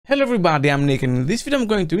Hello everybody, I'm Nick, and in this video I'm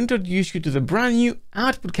going to introduce you to the brand new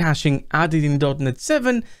output caching added in .NET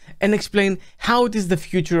 7 and explain how it is the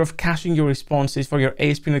future of caching your responses for your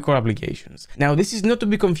ASP.NET Core applications. Now, this is not to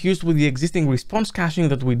be confused with the existing response caching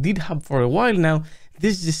that we did have for a while now.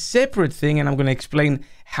 This is a separate thing, and I'm going to explain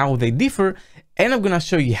how they differ, and I'm going to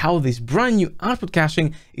show you how this brand new output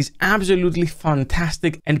caching is absolutely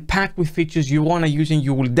fantastic and packed with features you want to use and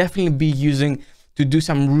you will definitely be using to do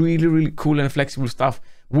some really cool and flexible stuff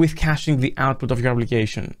with caching the output of your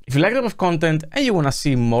application. If you like that type of content and you want to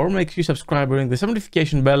see more, make sure you subscribe, ring the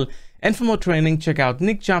notification bell, and for more training, check out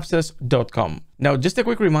nickchapsas.com. Now, just a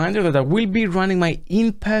quick reminder that I will be running my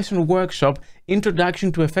in-person workshop,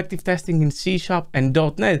 Introduction to Effective Testing in C# and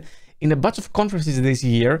 .NET, in a bunch of conferences this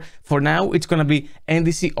year. For now, it's going to be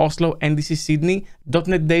NDC Oslo, NDC Sydney,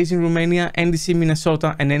 .NET Days in Romania, NDC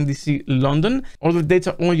Minnesota, and NDC London. All the dates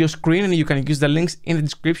are on your screen, and you can use the links in the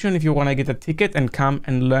description if you want to get a ticket and come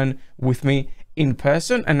and learn with me in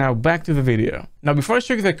person. And now back to the video. Now, before I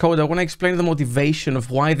show you the code, I want to explain the motivation of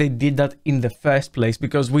why they did that in the first place,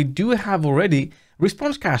 because we do have already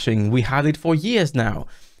response caching. We had it for years now.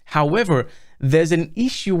 However, there's an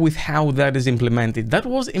issue with how that is implemented. That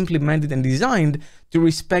was implemented and designed to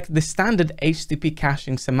respect the standard HTTP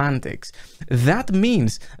caching semantics. That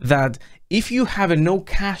means that if you have a no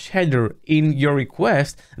cache header in your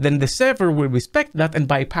request, then the server will respect that and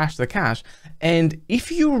bypass the cache. And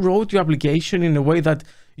if you wrote your application in a way that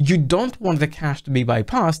you don't want the cache to be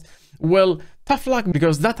bypassed, well, tough luck,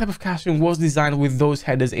 because that type of caching was designed with those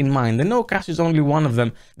headers in mind. The no cache is only one of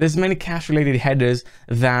them. There's many cache related headers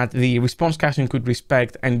that the response caching could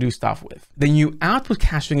respect and do stuff with. The new output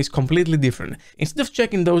caching is completely different. Instead of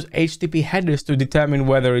checking those HTTP headers to determine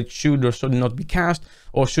whether it should or should not be cached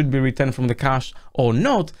or should be returned from the cache or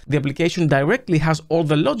not, the application directly has all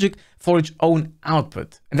the logic for its own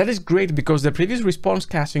output. And that is great because the previous response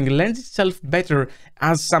caching lends itself better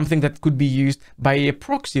as something that could be used by a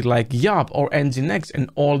proxy like Yap or Nginx and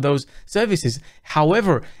all those services.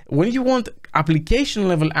 However, when you want application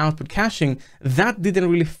level output caching, that didn't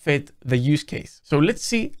really fit the use case. So let's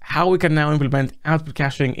see how we can now implement output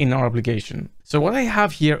caching in our application. So what I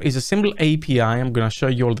have here is a simple API. I'm going to show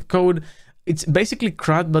you all the code. It's basically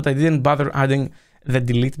CRUD, but I didn't bother adding the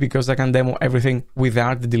delete because I can demo everything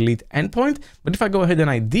without the delete endpoint. But if I go ahead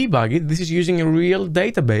and I debug it, this is using a real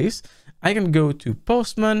database. I can go to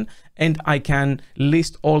Postman and I can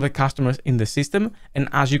list all the customers in the system. And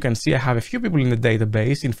as you can see, I have a few people in the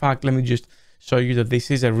database. In fact, let me just show you that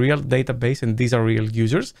this is a real database and these are real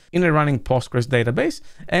users in a running Postgres database.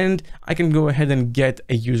 And I can go ahead and get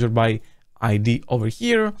a user by ID over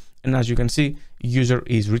here. And as you can see, user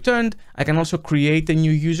is returned. I can also create a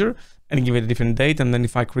new user and give it a different date. And then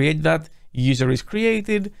if I create that, user is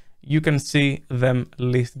created. You can see them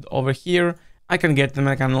listed over here. I can get them.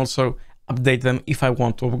 I can also update them if I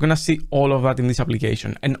want to. We're going to see all of that in this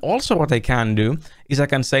application. And also what I can do is I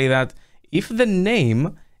can say that if the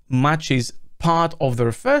name matches part of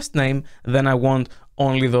their first name, then I want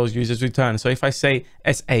only those users returned. So if I say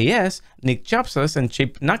SAS, Nick Chapsas and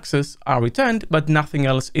Chip Naxus are returned, but nothing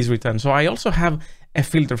else is returned. So I also have a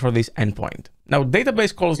filter for this endpoint. Now,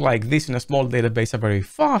 database calls like this in a small database are very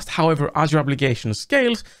fast. However, as your application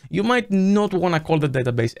scales, you might not want to call the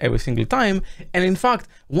database every single time. And in fact,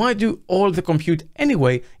 why do all the compute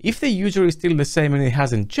anyway? If the user is still the same and it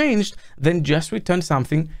hasn't changed, then just return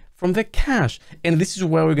something from the cache. And this is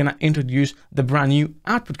where we're going to introduce the brand new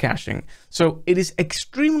output caching. So it is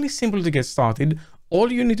extremely simple to get started. All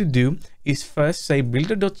you need to do is first say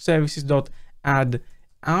builder.services.add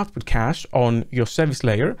output cache on your service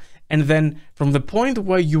layer, and then from the point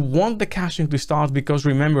where you want the caching to start, because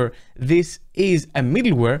remember, this is a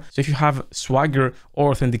middleware, so if you have Swagger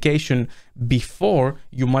or authentication before,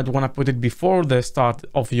 you might want to put it before the start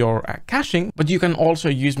of your caching, but you can also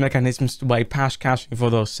use mechanisms to bypass caching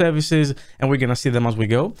for those services, and we're going to see them as we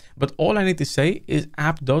go. But all I need to say is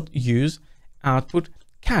app.use output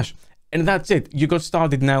cache, and that's it. You got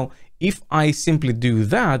started. Now, if I simply do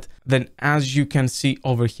that, then as you can see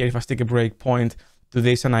over here, if I stick a breakpoint to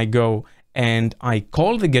this and I go and I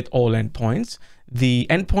call the get all endpoints, the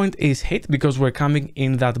endpoint is hit because we're coming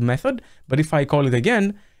in that method. But if I call it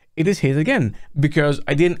again, it is hit again because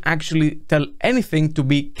I didn't actually tell anything to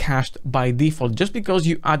be cached by default. Just because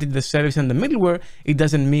you added the service and the middleware, it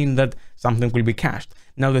doesn't mean that something will be cached.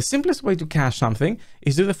 Now, the simplest way to cache something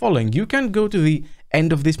is do the following. You can go to the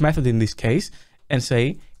end of this method in this case and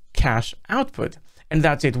say cache output. And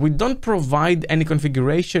that's it. We don't provide any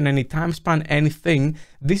configuration, any time span, anything.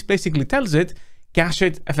 This basically tells it, cache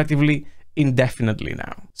it effectively indefinitely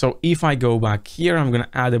now. So if I go back here, I'm going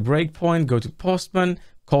to add a breakpoint, go to Postman,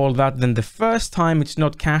 call that, then the first time it's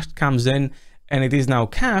not cached comes in and it is now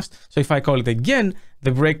cached. So if I call it again,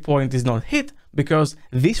 the breakpoint is not hit because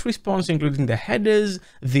this response, including the headers,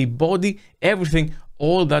 the body, everything,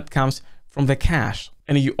 all that comes from the cache.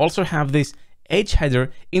 And you also have this H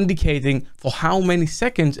header indicating for how many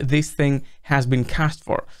seconds this thing has been cached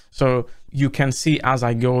for. So you can see as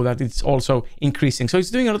I go that it's also increasing. So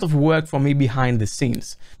it's doing a lot of work for me behind the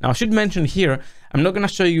scenes. Now I should mention here, I'm not going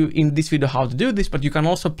to show you in this video how to do this, but you can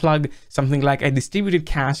also plug something like a distributed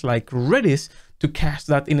cache like Redis to cache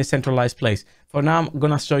that in a centralized place. For now, I'm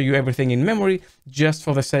going to show you everything in memory just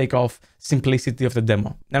for the sake of simplicity of the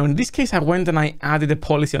demo. Now, in this case, I went and I added a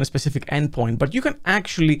policy on a specific endpoint, but you can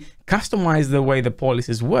actually customize the way the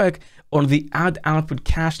policies work on the add output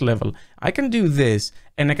cache level. I can do this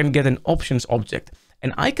and I can get an options object.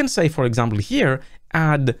 And I can say, for example, here,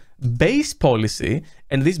 add base policy.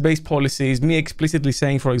 And this base policy is me explicitly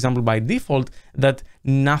saying, for example, by default, that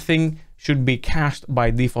nothing should be cached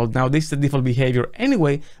by default. Now, this is the default behavior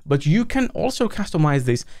anyway, but you can also customize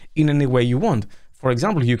this in any way you want. For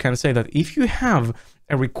example, you can say that if you have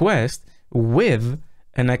a request with,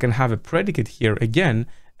 and I can have a predicate here again,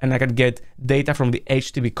 and I can get data from the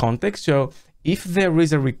HTTP context. So if there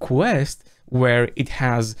is a request where it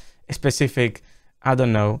has a specific, I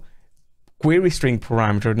don't know, query string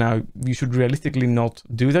parameter. Now, you should realistically not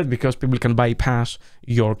do that because people can bypass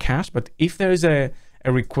your cache. But if there is a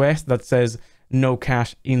request that says no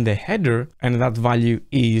cache in the header and that value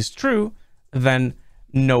is true, then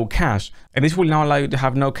no cache. And this will now allow you to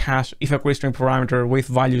have no cache if a query string parameter with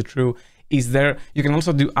value true is there. You can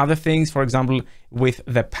also do other things, for example, with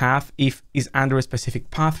the path, if is under a specific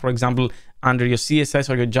path, for example, under your CSS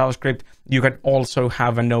or your JavaScript, you can also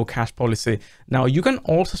have a no cache policy. Now, you can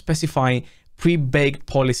also specify pre-baked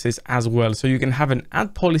policies as well. So you can have an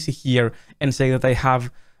add policy here and say that I have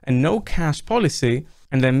a no cache policy,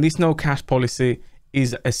 and then this no cache policy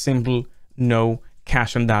is a simple no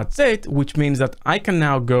cache, and that's it, which means that I can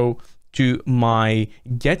now go to my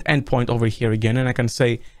get endpoint over here again, and I can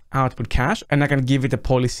say output cache, and I can give it a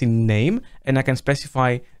policy name, and I can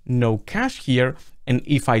specify no cache here. And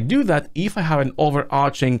if I do that, if I have an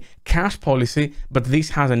overarching cache policy, but this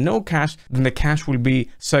has a no cache, then the cache will be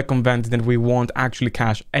circumvented and we won't actually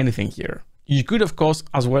cache anything here. You could, of course,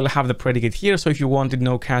 as well have the predicate here. So if you wanted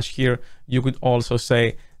no cache here, you could also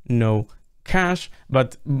say no cache,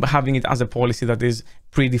 but having it as a policy that is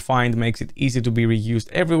predefined makes it easy to be reused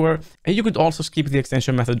everywhere. And you could also skip the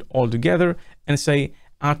extension method altogether and say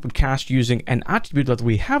output cache using an attribute that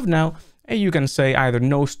we have now. And you can say either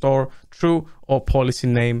no store true or policy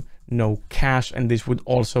name no cache, and this would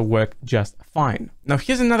also work just fine. Now,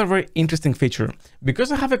 here's another very interesting feature.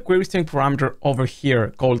 Because I have a query string parameter over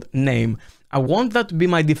here called name, I want that to be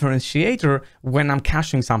my differentiator when I'm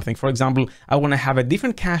caching something. For example, I want to have a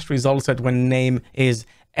different cache result set when name is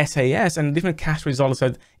SAS and a different cache result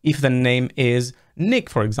set if the name is Nick,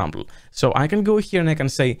 for example. So I can go here and I can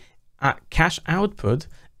say cache output,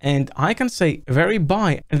 and I can say vary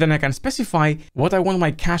by, and then I can specify what I want my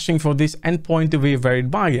caching for this endpoint to be varied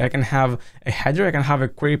by. I can have a header, I can have a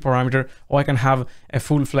query parameter, or I can have a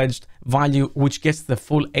full-fledged value which gets the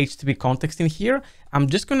full HTTP context in here. I'm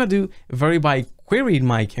just gonna do vary by query in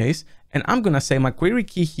my case, and I'm gonna say my query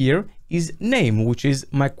key here is name, which is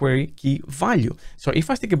my query key value. So if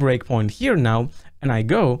I stick a breakpoint here now, and I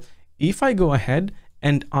go, if I go ahead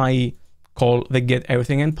and I call the get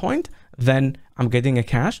everything endpoint, then I'm getting a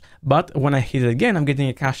cache, but when I hit it again, I'm getting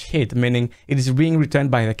a cache hit, meaning it is being returned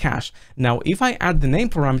by the cache. Now, if I add the name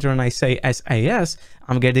parameter and I say SAS,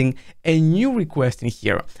 I'm getting a new request in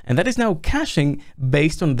here, and that is now caching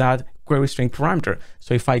based on that query string parameter.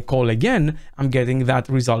 So if I call again, I'm getting that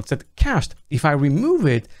result set cached. If I remove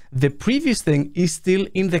it, the previous thing is still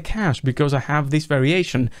in the cache because I have this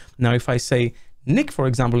variation. Now, if I say Nick, for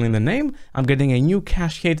example, in the name, I'm getting a new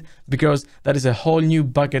cache hit because that is a whole new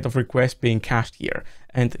bucket of requests being cached here.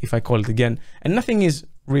 And if I call it again, and nothing is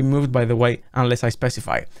removed, by the way, unless I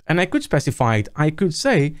specify. And I could specify it. I could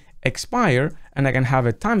say expire, and I can have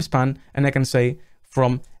a time span, and I can say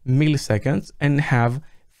from milliseconds and have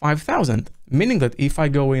 5,000, meaning that if I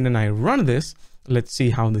go in and I run this, let's see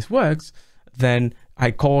how this works, then I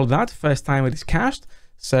call that first time it is cached,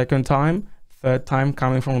 second time, third time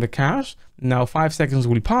coming from the cache. Now 5 seconds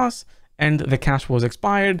will pass and the cache was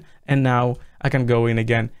expired, and now I can go in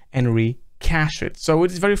again and recache it. So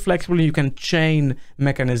it is very flexible. You can chain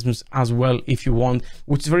mechanisms as well if you want,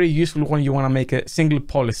 which is very useful when you want to make a single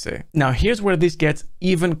policy. Now here's where this gets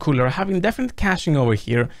even cooler. I have indefinite caching over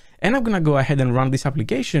here, and I'm gonna go ahead and run this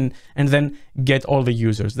application and then get all the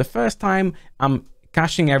users. The first time I'm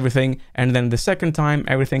caching everything, and then the second time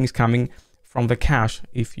everything is coming from the cache.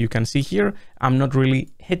 If you can see here, I'm not really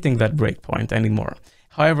hitting that breakpoint anymore.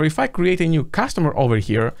 However, if I create a new customer over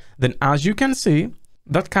here, then as you can see,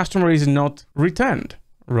 that customer is not returned,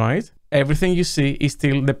 right? Everything you see is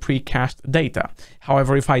still the pre-cached data.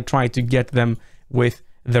 However, if I try to get them with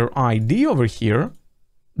their ID over here,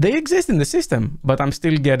 they exist in the system, but I'm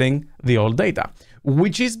still getting the old data,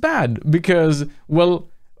 which is bad because, well,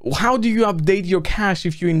 how do you update your cache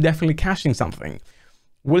if you're indefinitely caching something?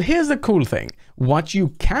 Well, here's the cool thing. What you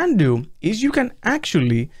can do is you can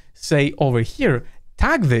actually say over here,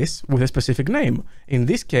 tag this with a specific name. In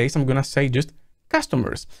this case, I'm going to say just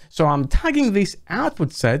customers. So I'm tagging this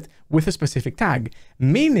output set with a specific tag,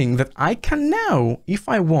 meaning that I can now, if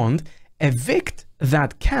I want, evict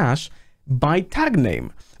that cache by tag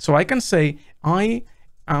name. So I can say I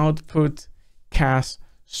output cache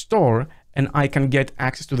store, and I can get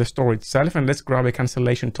access to the store itself. And let's grab a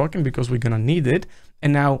cancellation token because we're going to need it.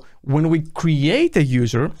 And now when we create a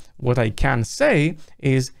user, what I can say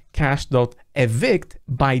is cache.evict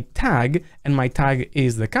by tag, and my tag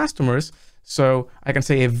is the customers. So I can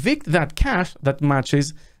say evict that cache that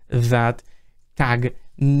matches that tag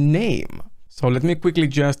name. So let me quickly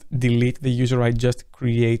just delete the user I just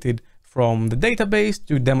created from the database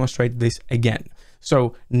to demonstrate this again.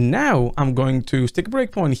 So now I'm going to stick a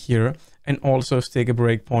breakpoint here and also stick a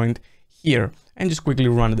breakpoint here and just quickly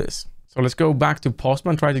run this. So let's go back to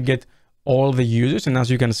Postman, try to get all the users. And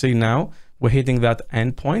as you can see now, we're hitting that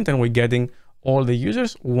endpoint and we're getting all the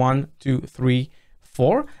users, 1, 2, 3,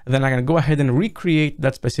 4. Then I can go ahead and recreate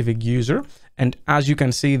that specific user. And as you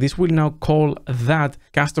can see, this will now call that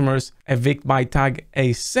customers evict by tag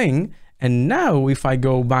async. And now if I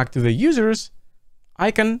go back to the users,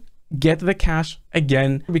 I can get the cache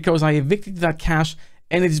again because I evicted that cache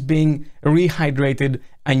and it's being rehydrated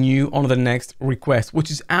anew on the next request,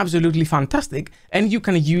 which is absolutely fantastic. And you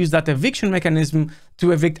can use that eviction mechanism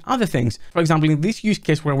to evict other things. For example, in this use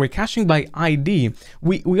case where we're caching by ID,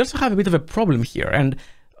 we also have a bit of a problem here. And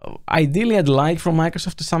ideally, I'd like for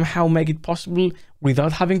Microsoft to somehow make it possible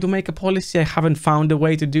without having to make a policy. I haven't found a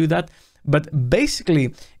way to do that. But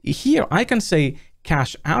basically, here I can say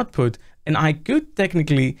cache output, and I could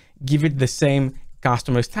technically give it the same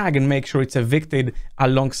customers tag and make sure it's evicted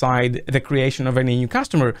alongside the creation of any new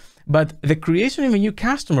customer. But the creation of a new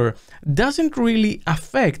customer doesn't really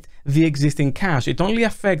affect the existing cache. It only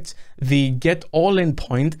affects the get all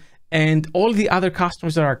endpoint, and all the other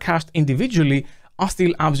customers that are cached individually are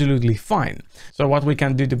still absolutely fine. So what we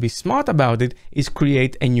can do to be smart about it is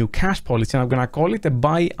create a new cache policy. And I'm going to call it a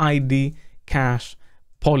by ID cache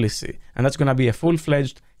policy. And that's going to be a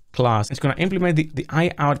full-fledged class. It's going to implement the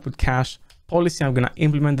I output cache policy. I'm going to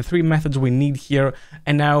implement the 3 methods we need here.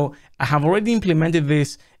 And now I have already implemented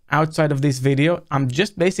this outside of this video. I'm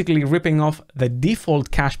just basically ripping off the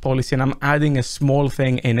default cache policy and I'm adding a small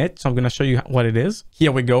thing in it. So I'm going to show you what it is.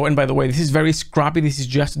 Here we go. And by the way, this is very scrappy. This is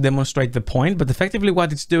just to demonstrate the point, but effectively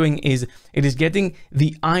what it's doing is it is getting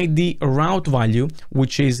the ID route value,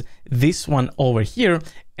 which is this one over here,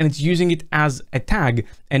 and it's using it as a tag.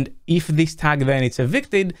 And if this tag then it's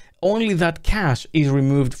evicted, only that cache is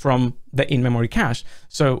removed from the in-memory cache.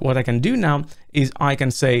 So what I can do now is I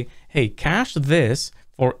can say, hey, cache this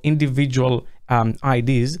for individual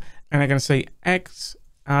IDs, and I can say X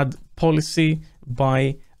add policy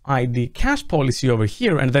by ID cache policy over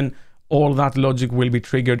here, and then all that logic will be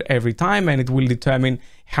triggered every time and it will determine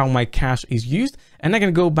how my cache is used. And I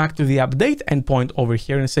can go back to the update endpoint over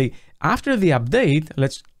here and say, after the update,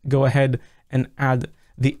 let's go ahead and add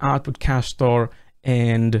the output cache store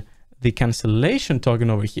and the cancellation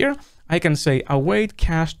token over here. I can say await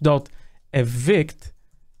cache.evict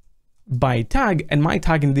by tag, and my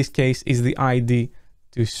tag in this case is the ID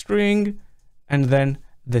to string and then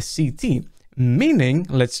the CT, meaning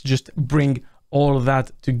let's just bring all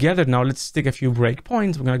that together. Now let's stick a few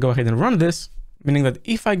breakpoints. We're going to go ahead and run this, meaning that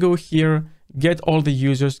if I go here, get all the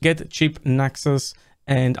users, get chip Nexus,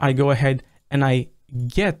 and I go ahead and I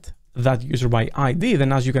get that user by ID,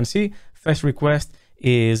 then as you can see, first request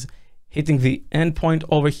is hitting the endpoint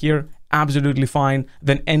over here, absolutely fine.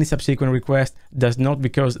 Then any subsequent request does not,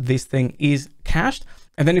 because this thing is cached.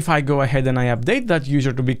 And then if I go ahead and I update that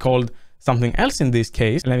user to be called something else in this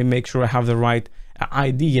case, let me make sure I have the right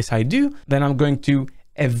ID. Yes, I do. Then I'm going to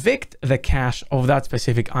evict the cache of that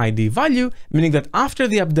specific ID value, meaning that after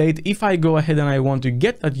the update, if I go ahead and I want to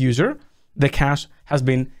get that user, the cache has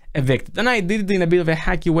been evicted. And I did it in a bit of a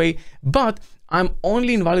hacky way, but I'm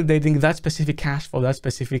only invalidating that specific cache for that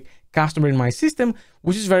specific customer in my system,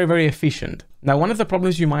 which is very, very efficient. Now, one of the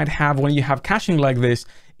problems you might have when you have caching like this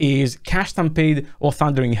is cache stampede or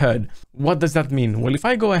thundering herd. What does that mean? Well, if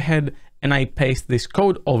I go ahead and I paste this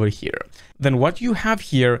code over here. Then what you have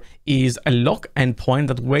here is a lock endpoint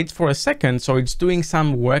that waits for a second. So it's doing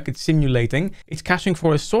some work, it's simulating, it's caching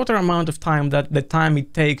for a shorter amount of time that the time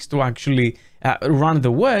it takes to actually run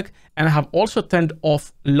the work. And I have also turned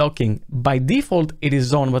off locking. By default, it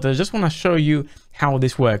is on, but I just want to show you how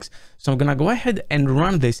this works. So I'm going to go ahead and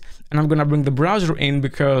run this, and I'm going to bring the browser in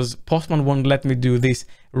because Postman won't let me do this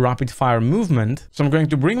rapid fire movement. So I'm going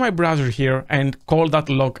to bring my browser here and call that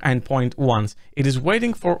lock endpoint once. It is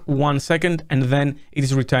waiting for 1 second, and then it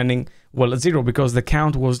is returning, well, 0 because the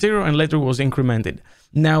count was 0 and later was incremented.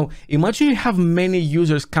 Now, imagine you have many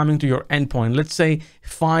users coming to your endpoint, let's say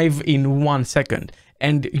 5 in 1 second,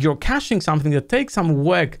 and you're caching something that takes some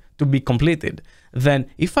work to be completed. Then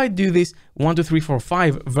if I do this 1, 2, 3, 4,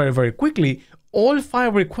 5 very, very quickly, all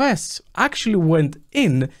 5 requests actually went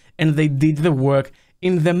in and they did the work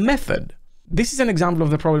in the method. This is an example of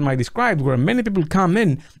the problem I described, where many people come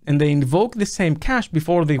in and they invoke the same cache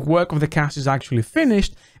before the work of the cache is actually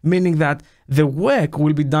finished, meaning that the work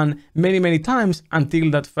will be done many, many times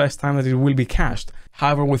until that first time that it will be cached.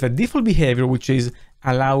 However, with a default behavior, which is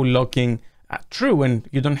allow locking true, and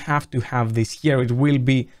you don't have to have this here, it will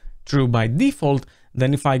be true by default.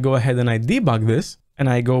 Then if I go ahead and I debug this and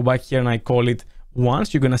I go back here and I call it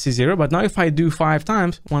once, you're going to see 0. But now if I do 5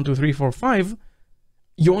 times, 1, 2, 3, 4, 5,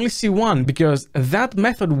 you only see 1 because that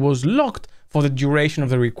method was locked for the duration of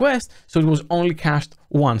the request. So it was only cached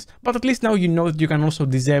once. But at least now you know that you can also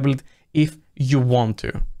disable it if you want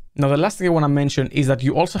to. Now, the last thing I want to mention is that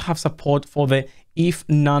you also have support for the if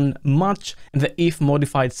none match and the if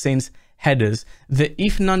modified since headers. The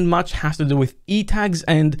if none match has to do with e-tags,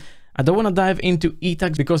 and I don't want to dive into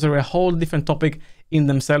e-tags because they're a whole different topic in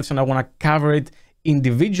themselves and I want to cover it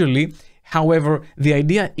individually. However, the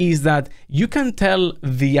idea is that you can tell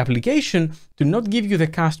the application to not give you the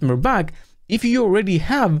customer back if you already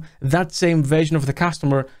have that same version of the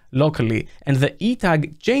customer locally, and the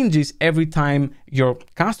e-tag changes every time your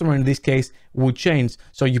customer, in this case, would change.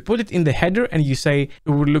 So you put it in the header and you say it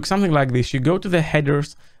would look something like this. You go to the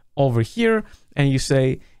headers over here and you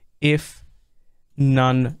say if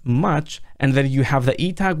none match, and then you have the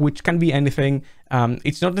e-tag, which can be anything.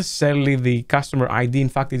 It's not necessarily the customer ID. In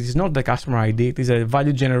fact, it is not the customer ID. It is a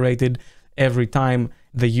value generated every time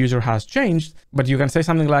the user has changed. But you can say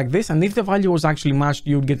something like this, and if the value was actually matched,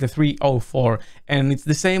 you would get the 304. And it's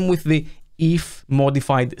the same with the if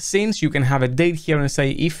modified since. You can have a date here and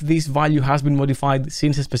say if this value has been modified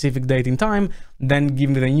since a specific date in time, then give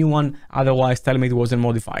me the new one, otherwise tell me it wasn't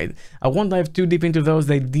modified. I won't dive too deep into those.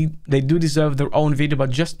 They do deserve their own video, but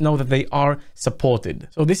just know that they are supported.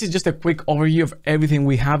 So this is just a quick overview of everything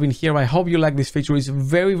we have in here. I hope you like this feature. It's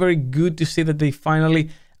very, very good to see that they finally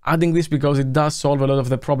adding this because it does solve a lot of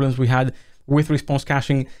the problems we had with response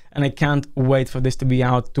caching, and I can't wait for this to be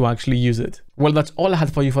out to actually use it. Well, that's all I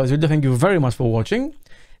had for you for this video. Thank you very much for watching.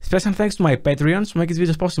 Special thanks to my Patreons to make this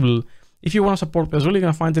video possible. If you want to support me as well, you're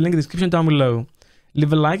going to find the link in the description down below.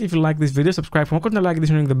 Leave a like if you like this video, subscribe for more content like this,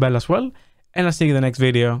 and ring the bell as well. And I'll see you in the next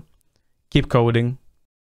video. Keep coding.